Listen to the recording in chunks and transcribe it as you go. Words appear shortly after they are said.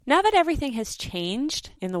Now that everything has changed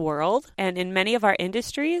in the world and in many of our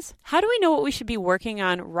industries, how do we know what we should be working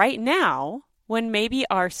on right now when maybe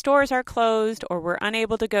our stores are closed or we're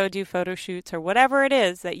unable to go do photo shoots or whatever it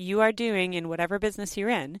is that you are doing in whatever business you're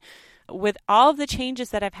in? With all of the changes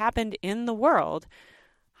that have happened in the world,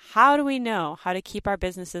 how do we know how to keep our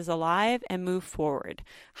businesses alive and move forward?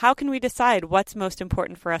 How can we decide what's most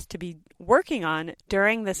important for us to be working on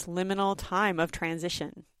during this liminal time of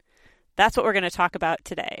transition? That's what we're going to talk about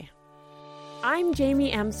today. I'm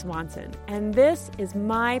Jamie M. Swanson, and this is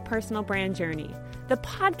My Personal Brand Journey, the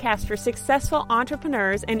podcast for successful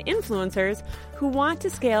entrepreneurs and influencers who want to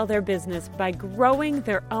scale their business by growing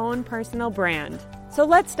their own personal brand. So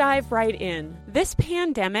let's dive right in. This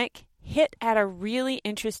pandemic hit at a really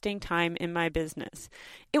interesting time in my business.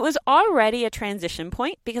 It was already a transition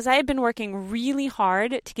point because I had been working really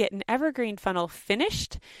hard to get an evergreen funnel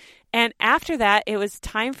finished. And after that, it was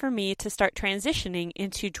time for me to start transitioning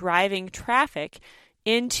into driving traffic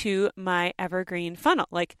into my evergreen funnel.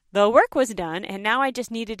 Like the work was done and now I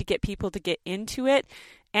just needed to get people to get into it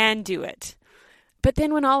and do it. But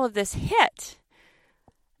then when all of this hit,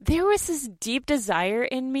 there was this deep desire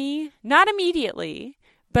in me, not immediately,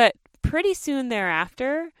 but pretty soon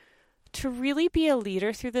thereafter, to really be a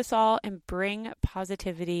leader through this all and bring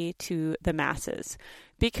positivity to the masses.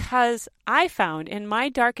 Because I found in my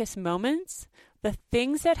darkest moments, the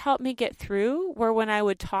things that helped me get through were when I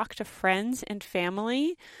would talk to friends and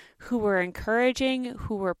family who were encouraging,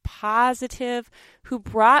 who were positive, who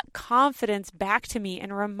brought confidence back to me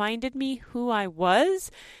and reminded me who I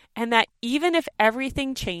was, and that even if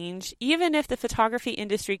everything changed, even if the photography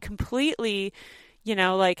industry completely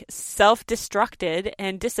self-destructed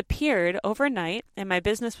and disappeared overnight and my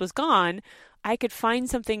business was gone, I could find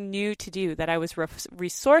something new to do, that I was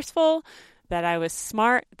resourceful, that I was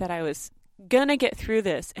smart, that I was gonna get through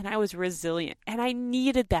this, and I was resilient. And I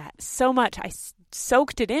needed that so much. I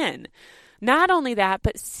soaked it in. Not only that,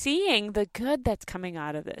 but seeing the good that's coming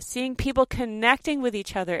out of this, seeing people connecting with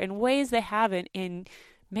each other in ways they haven't in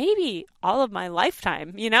maybe all of my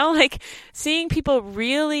lifetime, seeing people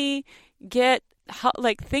really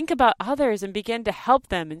think about others and begin to help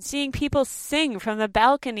them, and seeing people sing from the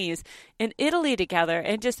balconies in Italy together,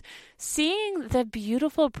 and just seeing the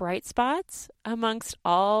beautiful bright spots amongst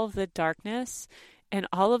all the darkness and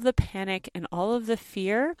all of the panic and all of the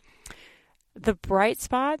fear. The bright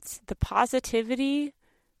spots, the positivity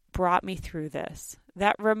brought me through this.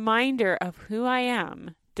 That reminder of who I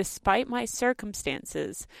am, despite my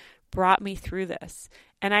circumstances, brought me through this.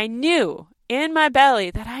 And I knew in my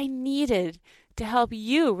belly that I needed to help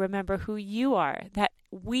you remember who you are, that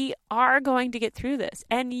we are going to get through this.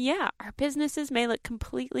 And yeah, our businesses may look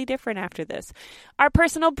completely different after this. Our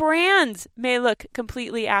personal brands may look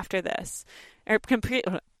completely after this.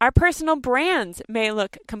 Our personal brands may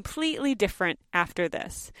look completely different after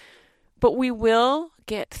this. But we will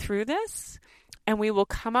get through this, and we will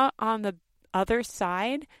come out on the other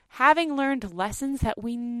side, having learned lessons that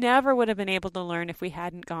we never would have been able to learn if we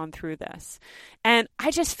hadn't gone through this. And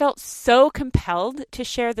I just felt so compelled to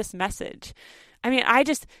share this message. I mean,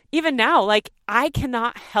 even now, I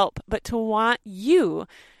cannot help but to want you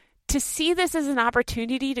to see this as an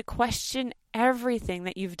opportunity to question everything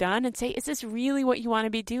that you've done and say, is this really what you want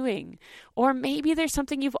to be doing? Or maybe there's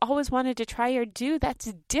something you've always wanted to try or do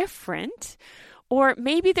that's different. Or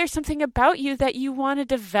maybe there's something about you that you want to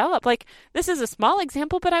develop. This is a small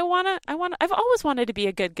example, but I've always wanted to be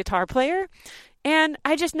a good guitar player, and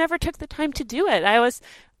I just never took the time to do it.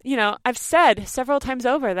 I've said several times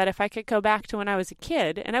over that if I could go back to when I was a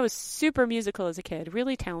kid, and I was super musical as a kid,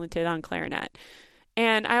 really talented on clarinet.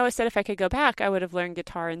 And I always said if I could go back, I would have learned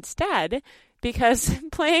guitar instead, because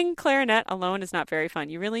playing clarinet alone is not very fun.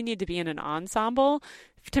 You really need to be in an ensemble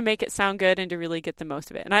to make it sound good and to really get the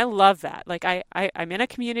most of it. And I love that. I'm in a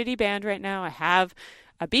community band right now. I have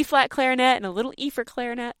a B-flat clarinet and a little E for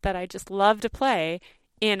clarinet that I just love to play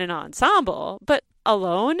in an ensemble. But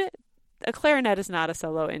alone, a clarinet is not a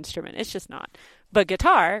solo instrument. It's just not. But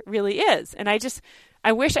guitar really is. And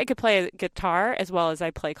I wish I could play guitar as well as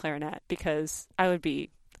I play clarinet, because I would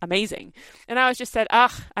be amazing. And I was just said,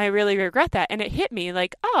 I really regret that. And it hit me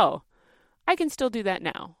I can still do that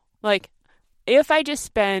now. If I just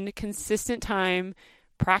spend consistent time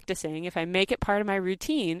practicing, if I make it part of my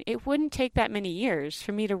routine, it wouldn't take that many years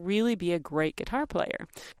for me to really be a great guitar player.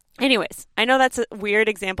 Anyways, I know that's a weird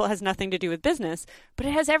example, has nothing to do with business, but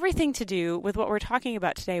it has everything to do with what we're talking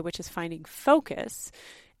about today, which is finding focus.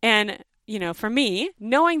 And for me,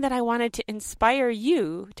 knowing that I wanted to inspire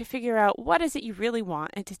you to figure out what is it you really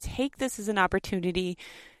want, and to take this as an opportunity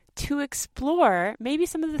to explore maybe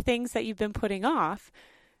some of the things that you've been putting off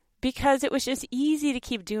because it was just easy to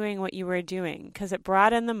keep doing what you were doing because it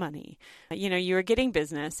brought in the money. You were getting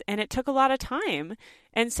business and it took a lot of time.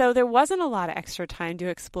 And so there wasn't a lot of extra time to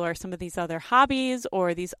explore some of these other hobbies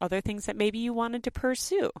or these other things that maybe you wanted to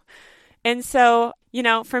pursue. And so,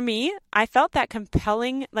 for me, I felt that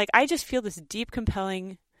compelling, I just feel this deep,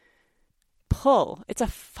 compelling pull. It's a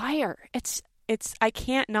fire. I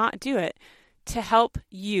can't not do it to help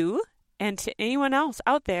you and to anyone else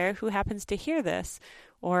out there who happens to hear this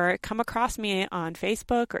or come across me on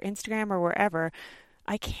Facebook or Instagram or wherever.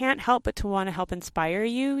 I can't help but to want to help inspire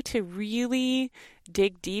you to really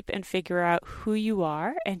dig deep and figure out who you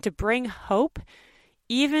are and to bring hope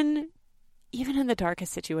even in the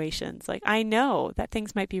darkest situations. I know that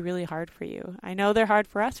things might be really hard for you. I know they're hard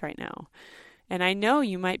for us right now. And I know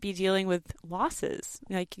you might be dealing with losses.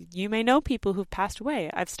 You may know people who've passed away.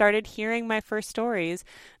 I've started hearing my first stories,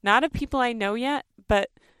 not of people I know yet, but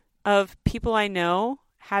of people I know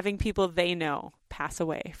having people they know pass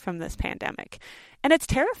away from this pandemic. And it's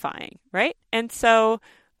terrifying, right? And so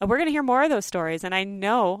we're going to hear more of those stories. And I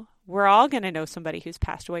know we're all going to know somebody who's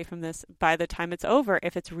passed away from this by the time it's over,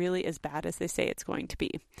 if it's really as bad as they say it's going to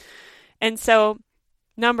be. And so,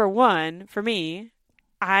 number one, for me,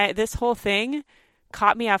 this whole thing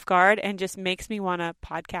caught me off guard and just makes me want to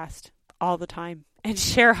podcast all the time and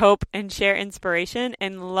share hope and share inspiration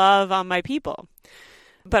and love on my people.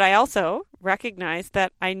 But I also recognize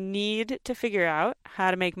that I need to figure out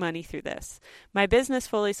how to make money through this. My business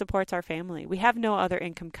fully supports our family. We have no other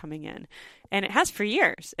income coming in, and it has for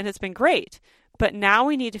years, and it's been great. But now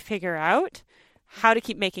we need to figure out how to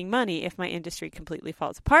keep making money if my industry completely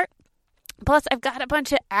falls apart. Plus, I've got a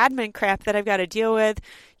bunch of admin crap that I've got to deal with.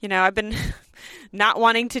 I've been not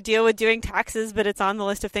wanting to deal with doing taxes, but it's on the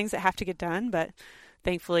list of things that have to get done. But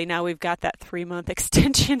thankfully, now we've got that 3-month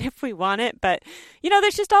extension if we want it. But,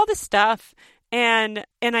 there's just all this stuff. And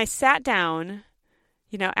I sat down,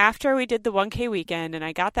 after we did the 1K weekend and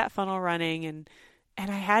I got that funnel running and I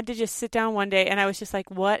had to just sit down one day and I was just like,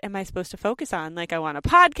 what am I supposed to focus on? I want a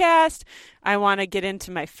podcast. I want to get into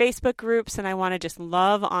my Facebook groups and I want to just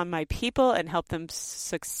love on my people and help them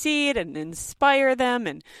succeed and inspire them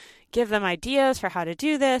and give them ideas for how to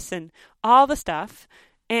do this and all the stuff.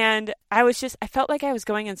 And I felt like I was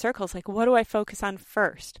going in circles. What do I focus on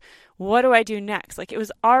first? What do I do next? It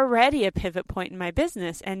was already a pivot point in my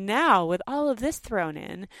business. And now with all of this thrown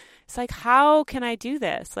in, it's how can I do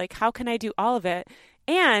this? How can I do all of it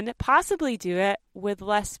and possibly do it with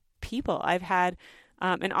less people? I've had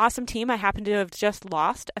an awesome team. I happen to have just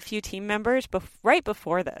lost a few team members right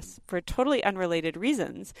before this for totally unrelated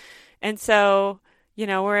reasons. And so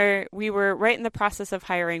we were right in the process of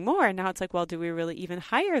hiring more. And now it's well, do we really even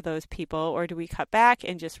hire those people or do we cut back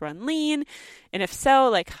and just run lean? And if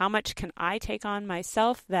so, how much can I take on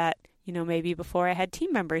myself that, maybe before I had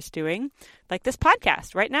team members doing this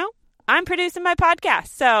podcast right now? I'm producing my podcast.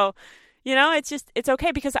 So, it's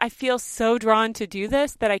okay because I feel so drawn to do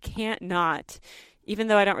this that I can't not, even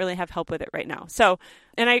though I don't really have help with it right now. So,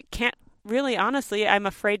 and I can't really, honestly, I'm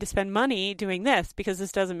afraid to spend money doing this because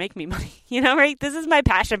this doesn't make me money, right? This is my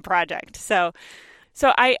passion project. So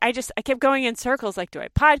I kept going in circles. Do I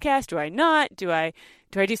podcast? Do I not? Do I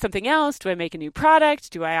do something else? Do I make a new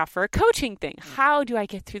product? Do I offer a coaching thing? How do I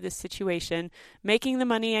get through this situation, making the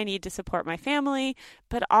money I need to support my family,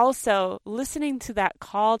 but also listening to that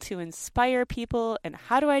call to inspire people? And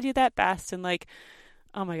how do I do that best? And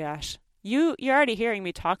oh my gosh, you're already hearing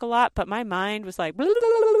me talk a lot, but my mind was blah, blah, blah,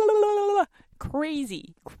 blah, blah,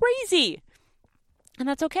 crazy. And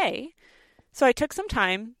that's okay. So I took some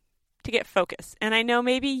time to get focused. And I know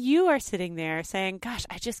maybe you are sitting there saying, gosh,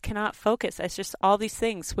 I just cannot focus. It's just all these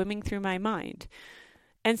things swimming through my mind.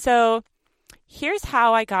 And so here's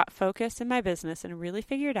how I got focused in my business and really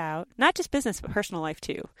figured out, not just business, but personal life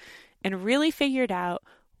too, and really figured out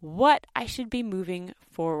what I should be moving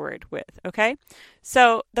forward with. Okay.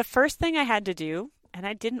 So the first thing I had to do, and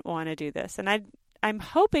I didn't want to do this, and I'm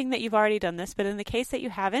hoping that you've already done this, but in the case that you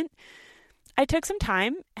haven't, I took some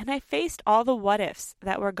time and I faced all the what ifs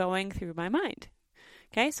that were going through my mind.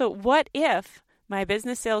 Okay. So what if my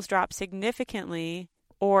business sales dropped significantly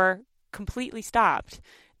or completely stopped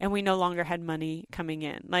and we no longer had money coming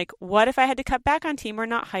in? What if I had to cut back on team or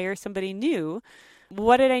not hire somebody new?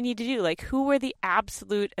 What did I need to do? Who were the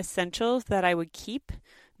absolute essentials that I would keep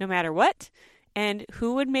no matter what? And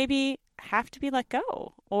who would maybe have to be let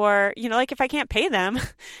go? Or, if I can't pay them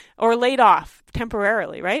or laid off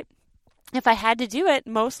temporarily, right? If I had to do it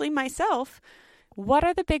mostly myself, what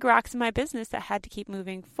are the big rocks in my business that had to keep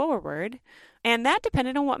moving forward? And that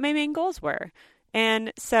depended on what my main goals were.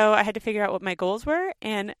 And so I had to figure out what my goals were.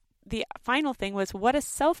 And the final thing was, what does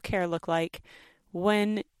self-care look like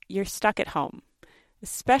when you're stuck at home,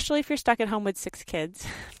 especially if you're stuck at home with 6 kids,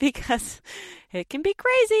 because it can be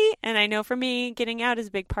crazy. And I know for me, getting out is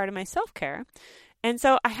a big part of my self-care. And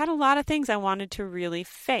so I had a lot of things I wanted to really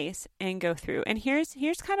face and go through. And here's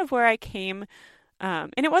kind of where I came.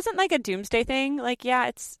 And it wasn't like a doomsday thing. Like, yeah,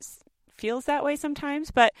 it feels that way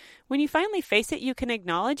sometimes. But when you finally face it, you can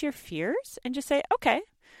acknowledge your fears and just say, okay,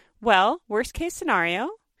 well, worst case scenario,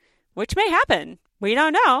 which may happen. We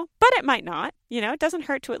don't know, but it might not. It doesn't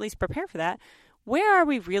hurt to at least prepare for that. Where are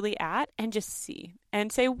we really at? And just see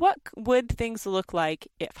and say, what would things look like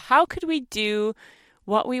if? How could we do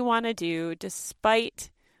what we want to do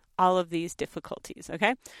despite all of these difficulties?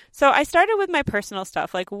 Okay. So I started with my personal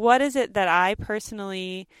stuff. Like, what is it that I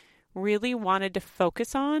personally really wanted to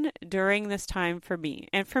focus on during this time for me?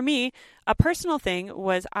 And for me, a personal thing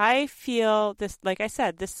was I feel this, like I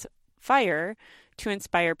said, this fire to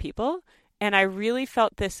inspire people. And I really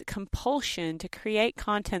felt this compulsion to create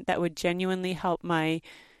content that would genuinely help my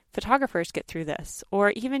photographers get through this, or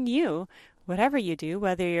even you, whatever you do,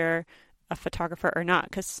 whether you're a photographer or not,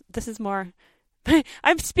 because this is more, in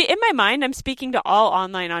my mind, I'm speaking to all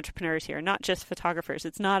online entrepreneurs here, not just photographers.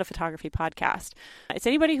 It's not a photography podcast. It's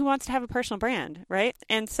anybody who wants to have a personal brand, right?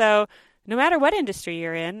 And so no matter what industry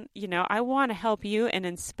you're in, I want to help you and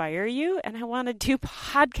inspire you, and I want to do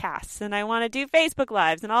podcasts, and I want to do Facebook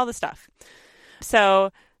Lives and all the stuff.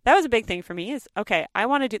 So that was a big thing for me is, okay,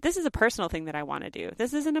 this is a personal thing that I want to do.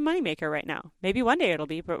 This isn't a moneymaker right now. Maybe one day it'll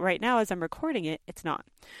be, but right now as I'm recording it, it's not.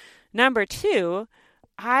 Number 2,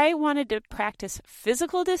 I wanted to practice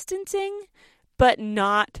physical distancing, but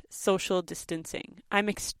not social distancing. I'm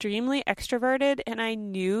extremely extroverted, and I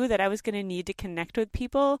knew that I was going to need to connect with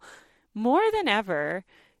people more than ever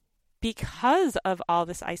because of all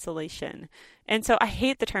this isolation. And so I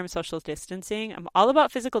hate the term social distancing. I'm all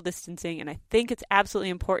about physical distancing, and I think it's absolutely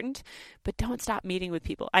important, but don't stop meeting with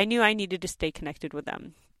people. I knew I needed to stay connected with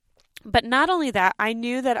them. But not only that, I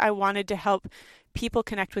knew that I wanted to help people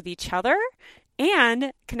connect with each other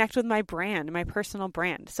and connect with my brand, my personal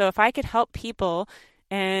brand. So if I could help people,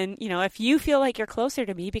 and, if you feel like you're closer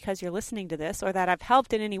to me because you're listening to this, or that I've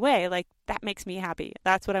helped in any way, like, that makes me happy.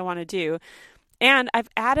 That's what I want to do. And I've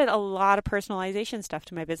added a lot of personalization stuff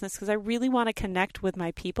to my business because I really want to connect with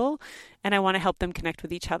my people, and I want to help them connect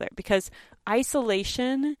with each other, because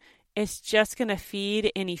isolation is just going to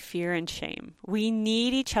feed any fear and shame. We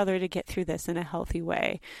need each other to get through this in a healthy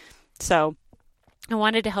way. So I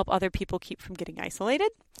wanted to help other people keep from getting isolated.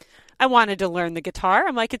 I wanted to learn the guitar.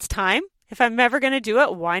 I'm like, it's time. If I'm ever going to do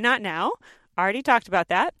it, why not now? Already talked about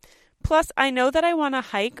that. Plus, I know that I want to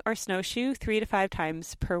hike or snowshoe 3 to 5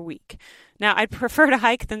 times per week. Now, I'd prefer to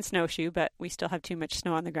hike than snowshoe, but we still have too much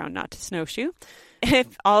snow on the ground not to snowshoe.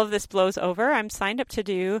 If all of this blows over, I'm signed up to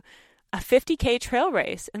do a 50K trail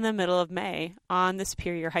race in the middle of May on the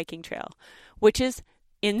Superior Hiking Trail, which is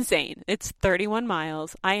insane. It's 31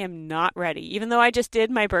 miles. I am not ready. Even though I just did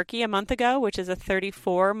my Birkie a month ago, which is a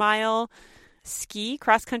 34-mile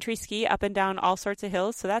cross-country ski up and down all sorts of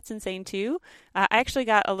hills. So that's insane too. I actually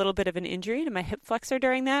got a little bit of an injury to my hip flexor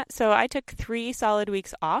during that. So I took 3 solid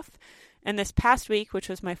weeks off. And this past week, which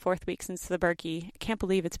was my 4th week since the Birkie, I can't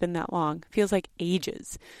believe it's been that long. It feels like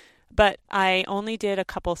ages. But I only did a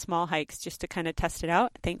couple small hikes just to kind of test it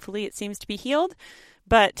out. Thankfully, it seems to be healed.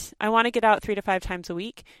 But I want to get out 3 to 5 times a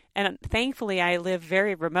week. And thankfully, I live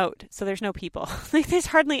very remote, so there's no people. Like, there's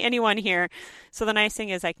hardly anyone here. So the nice thing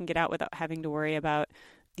is I can get out without having to worry about,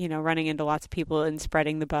 running into lots of people and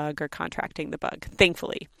spreading the bug or contracting the bug,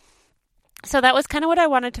 thankfully. So that was kind of what I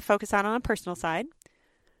wanted to focus on a personal side.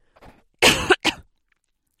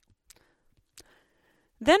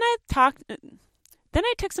 Then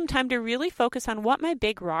I took some time to really focus on what my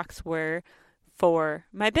big rocks were for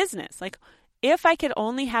my business. Like, if I could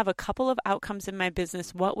only have a couple of outcomes in my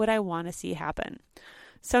business, what would I want to see happen?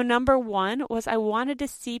 So number 1 was I wanted to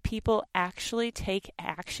see people actually take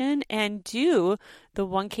action and do the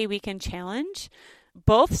 1K Weekend Challenge,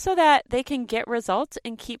 both so that they can get results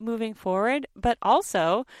and keep moving forward, but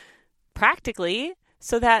also practically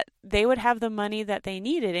so that they would have the money that they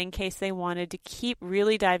needed in case they wanted to keep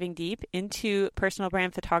really diving deep into personal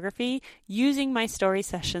brand photography using my Story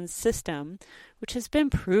Sessions system, which has been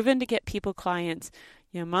proven to get people clients,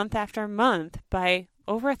 month after month by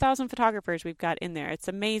over 1,000 photographers we've got in there. It's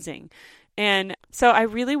amazing. And so I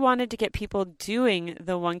really wanted to get people doing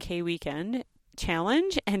the 1K Weekend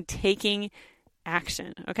Challenge and taking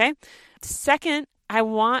action. Okay. Second, I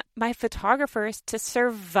want my photographers to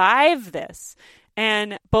survive this.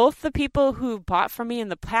 And both the people who bought from me in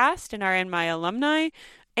the past and are in my alumni,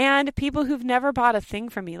 and people who've never bought a thing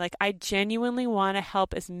from me. Like, I genuinely want to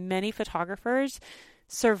help as many photographers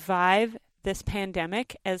survive this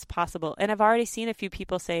pandemic as possible. And I've already seen a few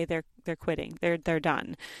people say they're quitting. They're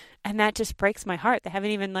done. And that just breaks my heart. They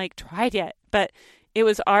haven't even tried yet. But it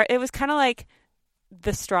was kind of like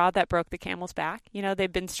the straw that broke the camel's back.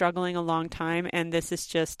 They've been struggling a long time, and this is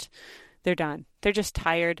just, they're done. They're just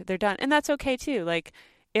tired. They're done. And that's okay too.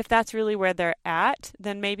 If that's really where they're at,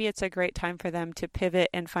 then maybe it's a great time for them to pivot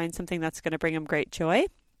and find something that's going to bring them great joy.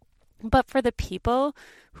 But for the people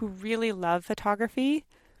who really love photography,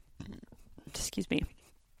 excuse me,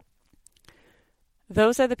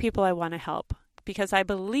 those are the people I want to help, because I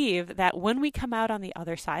believe that when we come out on the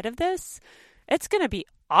other side of this, it's going to be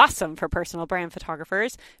awesome for personal brand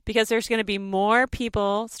photographers, because there's going to be more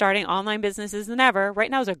people starting online businesses than ever. Right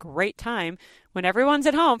now is a great time when everyone's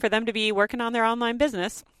at home for them to be working on their online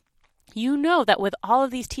business. That with all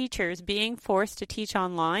of these teachers being forced to teach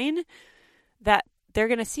online, that they're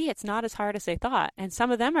going to see it's not as hard as they thought. And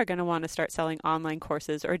some of them are going to want to start selling online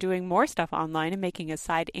courses or doing more stuff online and making a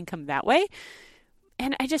side income that way.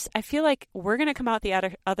 And I feel like we're going to come out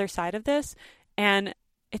the other side of this, and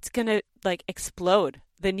it's going to explode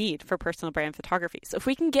the need for personal brand photography. So if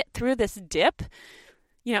we can get through this dip,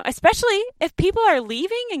 especially if people are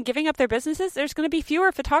leaving and giving up their businesses, there's going to be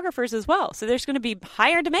fewer photographers as well. So there's going to be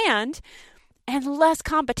higher demand and less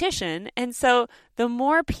competition. And so the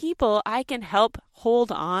more people I can help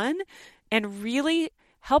hold on and really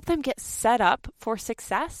help them get set up for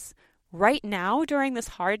success right now during this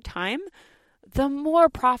hard time, the more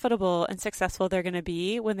profitable and successful they're going to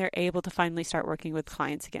be when they're able to finally start working with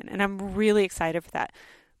clients again. And I'm really excited for that.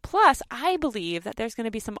 Plus, I believe that there's going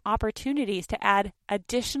to be some opportunities to add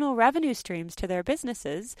additional revenue streams to their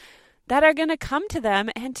businesses that are going to come to them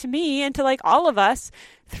and to me and to all of us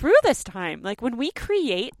through this time. When we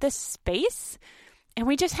create this space and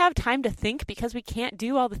we just have time to think because we can't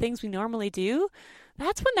do all the things we normally do,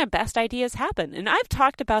 that's when the best ideas happen. And I've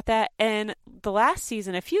talked about that in the last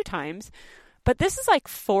season a few times, but this is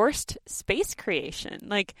forced space creation.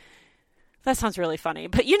 That sounds really funny,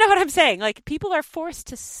 but you know what I'm saying? People are forced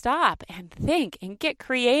to stop and think and get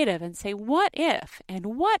creative and say, what if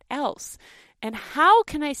and what else? And how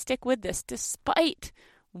can I stick with this despite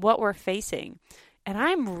what we're facing? And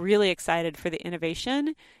I'm really excited for the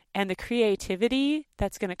innovation and the creativity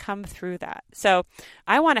that's going to come through that. So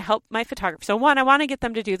I want to help my photographers. So one, I want to get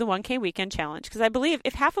them to do the 1K weekend challenge, because I believe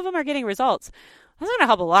if half of them are getting results, that's going to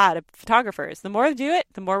help a lot of photographers. The more they do it,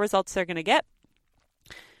 the more results they're going to get.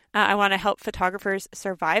 I want to help photographers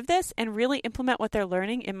survive this and really implement what they're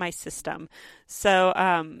learning in my system. So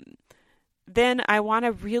then I want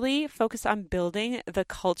to really focus on building the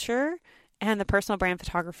culture and the personal brand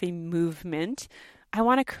photography movement. I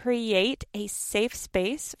want to create a safe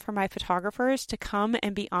space for my photographers to come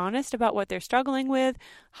and be honest about what they're struggling with,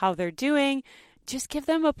 how they're doing. Just give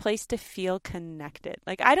them a place to feel connected.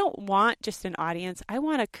 I don't want just an audience. I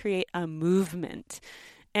want to create a movement.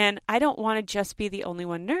 And I don't want to just be the only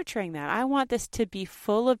one nurturing that. I want this to be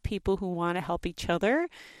full of people who want to help each other,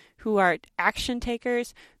 who are action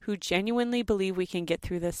takers, who genuinely believe we can get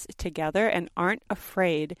through this together and aren't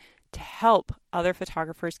afraid to help other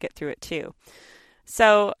photographers get through it too.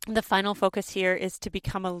 So the final focus here is to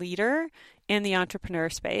become a leader in the entrepreneur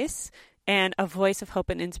space and a voice of hope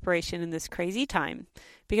and inspiration in this crazy time,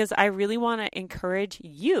 because I really want to encourage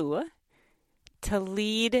you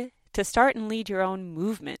to start and lead your own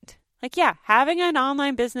movement. Having an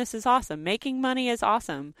online business is awesome. Making money is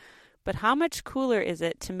awesome. But how much cooler is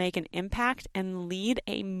it to make an impact and lead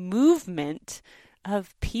a movement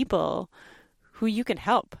of people who you can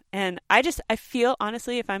help? And I feel,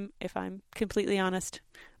 honestly, if I'm completely honest,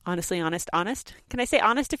 can I say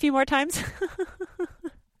honest a few more times?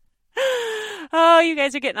 Oh, you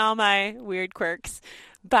guys are getting all my weird quirks.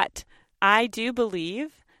 But I do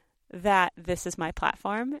believe that this is my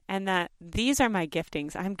platform and that these are my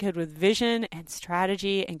giftings. I'm good with vision and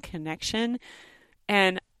strategy and connection.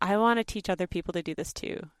 And I want to teach other people to do this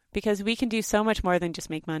too, because we can do so much more than just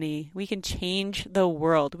make money. We can change the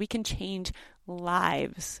world. We can change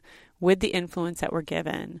lives with the influence that we're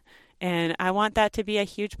given. And I want that to be a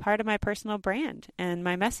huge part of my personal brand and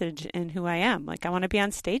my message and who I am. I want to be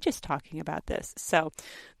on stages talking about this. So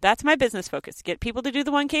that's my business focus. Get people to do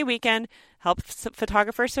the 1K weekend, help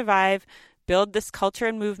photographers survive, build this culture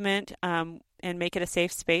and movement, and make it a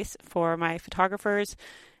safe space for my photographers,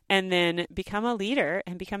 and then become a leader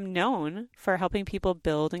and become known for helping people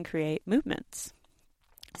build and create movements.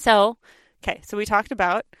 So we talked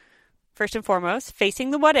about, first and foremost,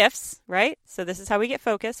 facing the what ifs, right? So this is how we get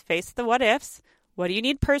focused. Face the what ifs. What do you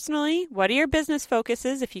need personally? What are your business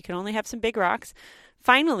focuses if you can only have some big rocks?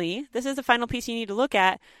 Finally, this is the final piece you need to look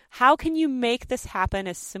at. How can you make this happen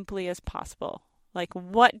as simply as possible? Like,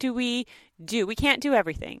 what do? We can't do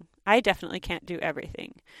everything. I definitely can't do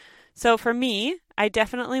everything. So for me, I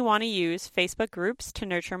definitely want to use Facebook groups to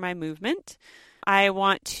nurture my movement. I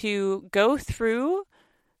want to go through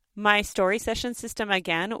my story session system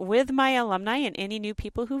again with my alumni and any new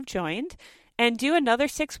people who've joined, and do another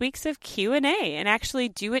 6 weeks of Q&A and actually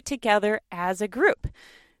do it together as a group.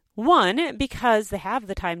 One, because they have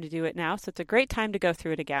the time to do it now, so it's a great time to go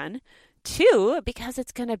through it again. Two, because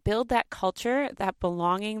it's going to build that culture, that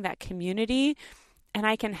belonging, that community, and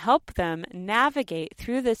I can help them navigate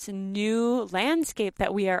through this new landscape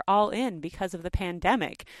that we are all in because of the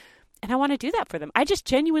pandemic. And I want to do that for them. I just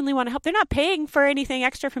genuinely want to help. They're not paying for anything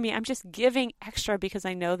extra from me. I'm just giving extra because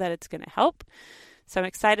I know that it's going to help. So I'm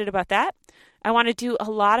excited about that. I want to do a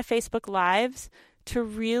lot of Facebook Lives to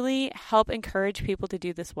really help encourage people to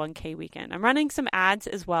do this 1K weekend. I'm running some ads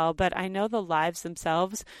as well, but I know the lives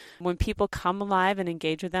themselves, when people come live and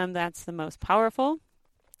engage with them, that's the most powerful.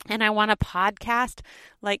 And I want to podcast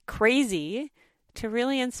like crazy to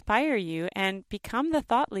really inspire you and become the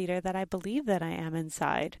thought leader that I believe that I am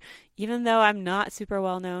inside, even though I'm not super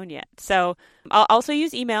well known yet. So I'll also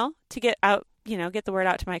use email to get the word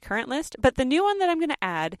out to my current list. But the new one that I'm going to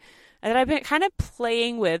add, that I've been kind of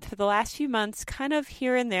playing with for the last few months, kind of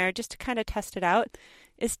here and there, just to kind of test it out,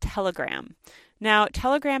 is Telegram. Now,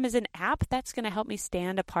 Telegram is an app that's going to help me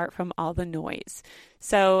stand apart from all the noise.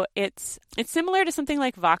 So it's similar to something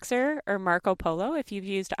like Voxer or Marco Polo, if you've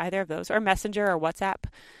used either of those, or Messenger or WhatsApp.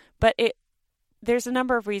 But there's a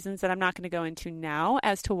number of reasons that I'm not going to go into now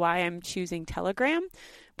as to why I'm choosing Telegram.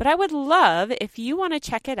 But I would love if you want to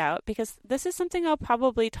check it out, because this is something I'll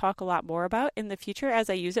probably talk a lot more about in the future as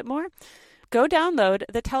I use it more. Go download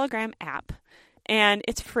the Telegram app, and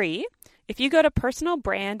it's free. If you go to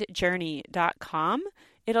personalbrandjourney.com,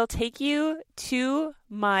 it'll take you to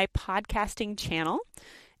my podcasting channel,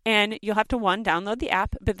 and you'll have to, 1, download the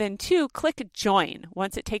app, but then 2, click join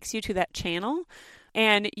once it takes you to that channel,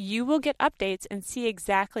 and you will get updates and see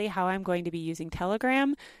exactly how I'm going to be using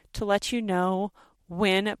Telegram to let you know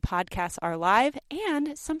when podcasts are live,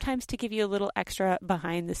 and sometimes to give you a little extra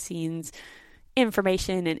behind the scenes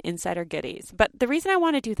information and insider goodies. But the reason I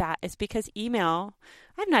want to do that is because email,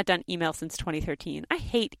 I've not done email since 2013. I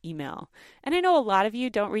hate email. And I know a lot of you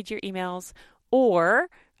don't read your emails, or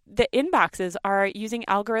the inboxes are using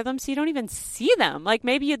algorithms so you don't even see them. Like,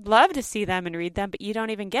 maybe you'd love to see them and read them, but you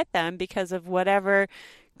don't even get them because of whatever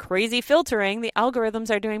crazy filtering the algorithms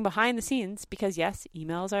are doing behind the scenes, because yes,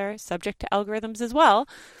 emails are subject to algorithms as well.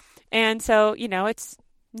 And so,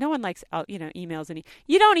 no one likes, emails.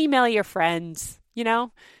 You don't email your friends,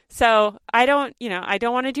 So I don't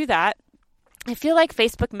want to do that. I feel like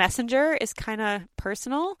Facebook Messenger is kind of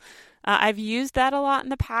personal. I've used that a lot in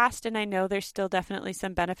the past, and I know there's still definitely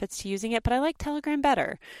some benefits to using it, but I like Telegram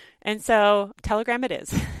better. And so Telegram it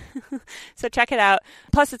is. So check it out.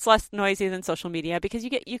 Plus, it's less noisy than social media because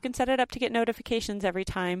you can set it up to get notifications every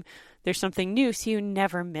time there's something new, so you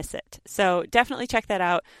never miss it. So definitely check that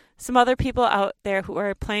out. Some other people out there who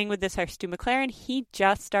are playing with this are Stu McLaren. He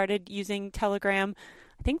just started using Telegram,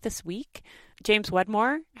 I think this week. James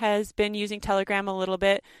Wedmore has been using Telegram a little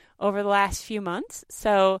bit over the last few months.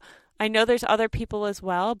 So I know there's other people as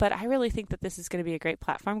well, but I really think that this is going to be a great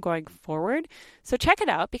platform going forward. So check it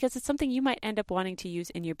out, because it's something you might end up wanting to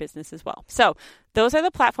use in your business as well. So those are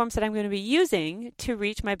the platforms that I'm going to be using to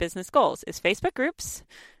reach my business goals, is Facebook groups.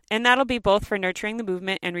 And that'll be both for nurturing the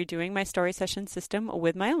movement and redoing my story session system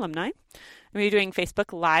with my alumni. I'm going to be doing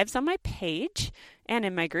Facebook Lives on my page and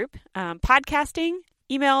in my group, podcasting,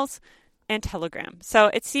 emails, and Telegram. So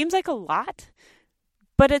it seems like a lot,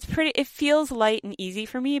 but it feels light and easy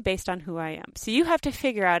for me based on who I am. So you have to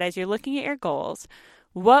figure out, as you're looking at your goals,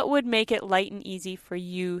 what would make it light and easy for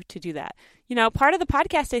you to do that. Part of the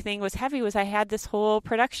podcasting thing was heavy, was I had this whole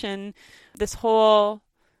production, this whole,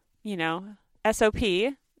 SOP,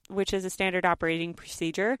 which is a standard operating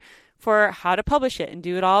procedure for how to publish it and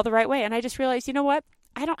do it all the right way. And I just realized, you know what?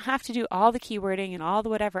 I don't have to do all the keywording and all the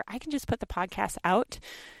whatever. I can just put the podcast out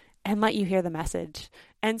and let you hear the message.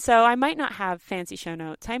 And so I might not have fancy show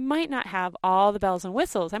notes. I might not have all the bells and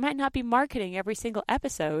whistles. I might not be marketing every single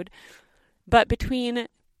episode. But between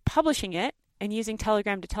publishing it and using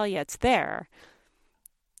Telegram to tell you it's there,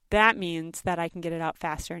 that means that I can get it out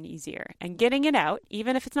faster and easier. And getting it out,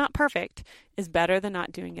 even if it's not perfect, is better than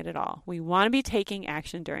not doing it at all. We want to be taking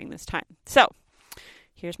action during this time. So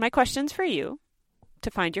here's my questions for you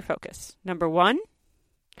to find your focus. Number 1,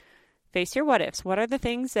 face your what ifs. What are the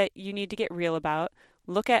things that you need to get real about?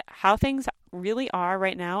 Look at how things really are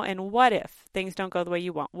right now, and what if things don't go the way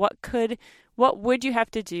you want? What would you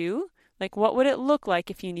have to do? Like, what would it look like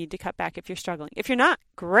if you need to cut back if you're struggling? If you're not,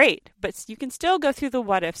 great, but you can still go through the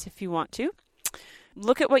what ifs if you want to.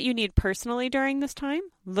 Look at what you need personally during this time.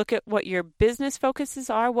 Look at what your business focuses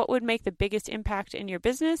are. What would make the biggest impact in your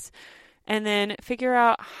business? And then figure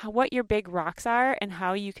out what your big rocks are and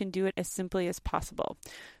how you can do it as simply as possible.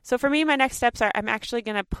 So for me, my next steps are I'm actually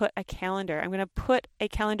going to put a calendar. I'm going to put a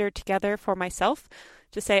calendar together for myself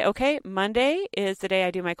to say, okay, Monday is the day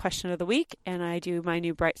I do my question of the week and I do my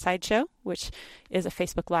new Bright Side show, which is a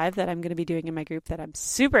Facebook Live that I'm going to be doing in my group that I'm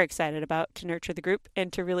super excited about to nurture the group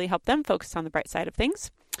and to really help them focus on the bright side of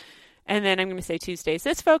things. And then I'm going to say Tuesday's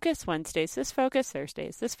this focus, Wednesday's this focus,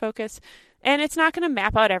 Thursday's this focus. And it's not going to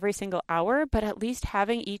map out every single hour, but at least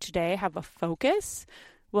having each day have a focus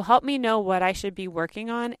will help me know what I should be working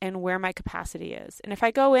on and where my capacity is. And if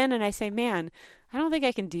I go in and I say, man, I don't think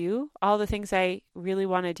I can do all the things I really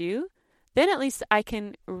want to do, then at least I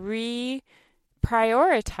can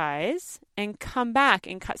reprioritize and come back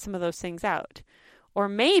and cut some of those things out. Or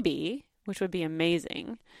maybe, which would be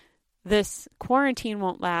amazing, this quarantine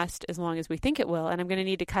won't last as long as we think it will, and I'm going to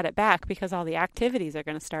need to cut it back because all the activities are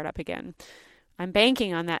going to start up again. I'm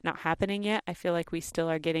banking on that not happening yet. I feel like we still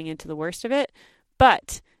are getting into the worst of it.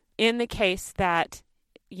 But in the case that,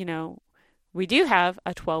 we do have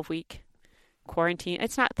a 12-week quarantine,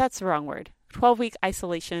 that's the wrong word, 12-week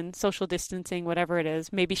isolation, social distancing, whatever it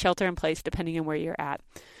is, maybe shelter in place depending on where you're at.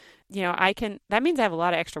 That means I have a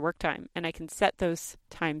lot of extra work time and I can set those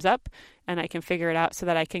times up and I can figure it out so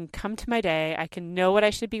that I can come to my day. I can know what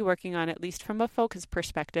I should be working on, at least from a focus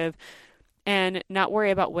perspective, and not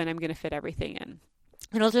worry about when I'm going to fit everything in.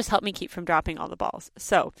 It'll just help me keep from dropping all the balls.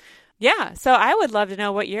 So I would love to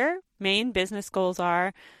know what your main business goals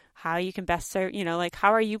are, how you can best serve,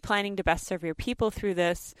 how are you planning to best serve your people through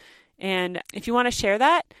this? And if you want to share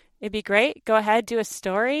that, it'd be great. Go ahead, do a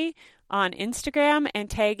story on Instagram and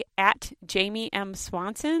tag at Jamie M.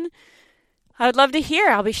 Swanson. I would love to hear.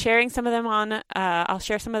 I'll be sharing some of them I'll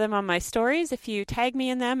share some of them on my stories if you tag me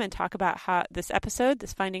in them and talk about how this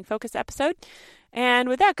Finding Focus episode. And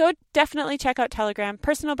with that, go definitely check out Telegram,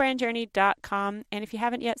 personalbrandjourney.com. And if you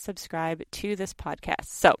haven't yet, subscribe to this podcast.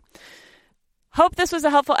 So hope this was a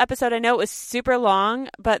helpful episode. I know it was super long,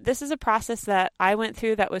 but this is a process that I went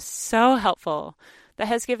through that was so helpful, that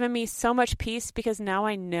has given me so much peace because now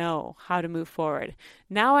I know how to move forward.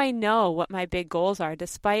 Now I know what my big goals are,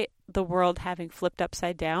 despite the world having flipped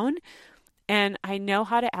upside down. And I know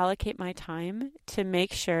how to allocate my time to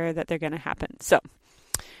make sure that they're going to happen. So,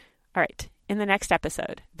 all right, in the next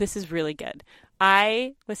episode, this is really good.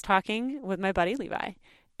 I was talking with my buddy Levi,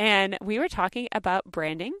 and we were talking about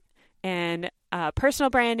branding and personal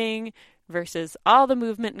branding versus all the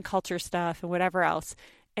movement and culture stuff and whatever else.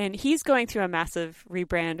 And he's going through a massive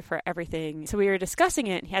rebrand for everything. So we were discussing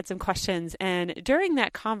it and he had some questions. And during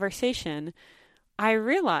that conversation, I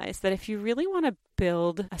realized that if you really want to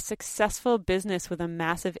build a successful business with a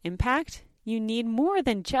massive impact, you need more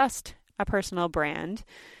than just a personal brand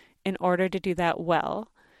in order to do that well.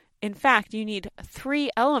 In fact, you need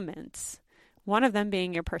 3 elements, one of them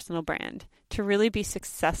being your personal brand, to really be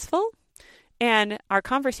successful. And our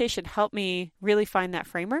conversation helped me really find that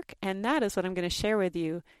framework. And that is what I'm going to share with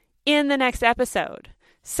you in the next episode.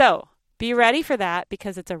 So be ready for that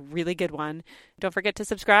because it's a really good one. Don't forget to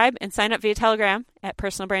subscribe and sign up via Telegram at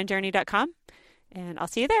personalbrandjourney.com. And I'll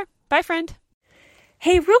see you there. Bye, friend.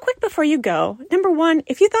 Hey, real quick before you go, number 1,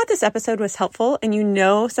 if you thought this episode was helpful and you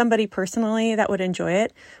know somebody personally that would enjoy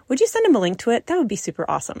it, would you send them a link to it? That would be super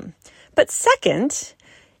awesome. But second,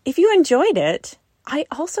 if you enjoyed it, I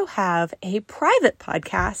also have a private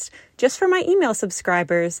podcast just for my email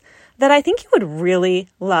subscribers that I think you would really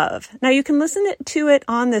love. Now, you can listen to it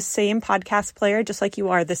on the same podcast player, just like you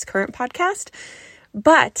are this current podcast,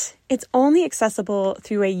 but it's only accessible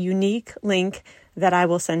through a unique link that I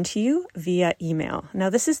will send to you via email.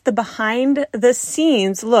 Now, this is the behind the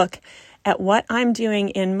scenes look at what I'm doing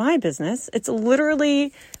in my business. It's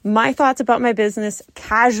literally my thoughts about my business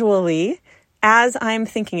casually as I'm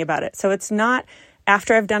thinking about it. So it's not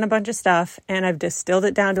after I've done a bunch of stuff and I've distilled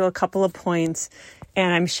it down to a couple of points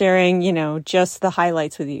and I'm sharing, just the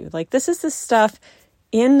highlights with you. Like, this is the stuff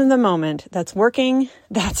in the moment that's working,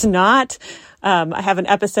 that's not. I have an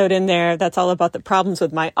episode in there that's all about the problems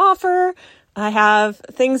with my offer. I have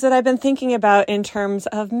things that I've been thinking about in terms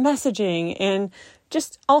of messaging and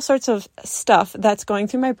just all sorts of stuff that's going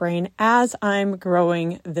through my brain as I'm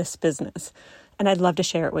growing this business. And I'd love to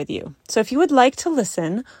share it with you. So if you would like to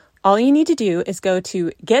listen, all you need to do is go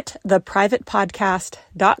to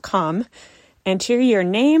gettheprivatepodcast.com, enter your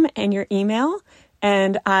name and your email,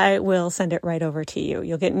 and I will send it right over to you.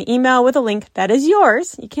 You'll get an email with a link that is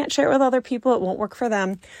yours. You can't share it with other people. It won't work for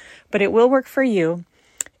them, but it will work for you.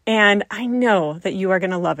 And I know that you are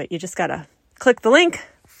going to love it. You just got to click the link,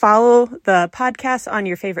 follow the podcast on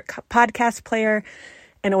your favorite podcast player,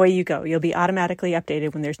 and away you go. You'll be automatically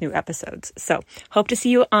updated when there's new episodes. So hope to see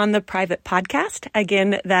you on the private podcast.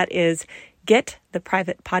 Again, that is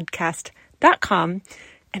gettheprivatepodcast.com.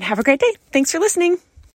 And have a great day. Thanks for listening.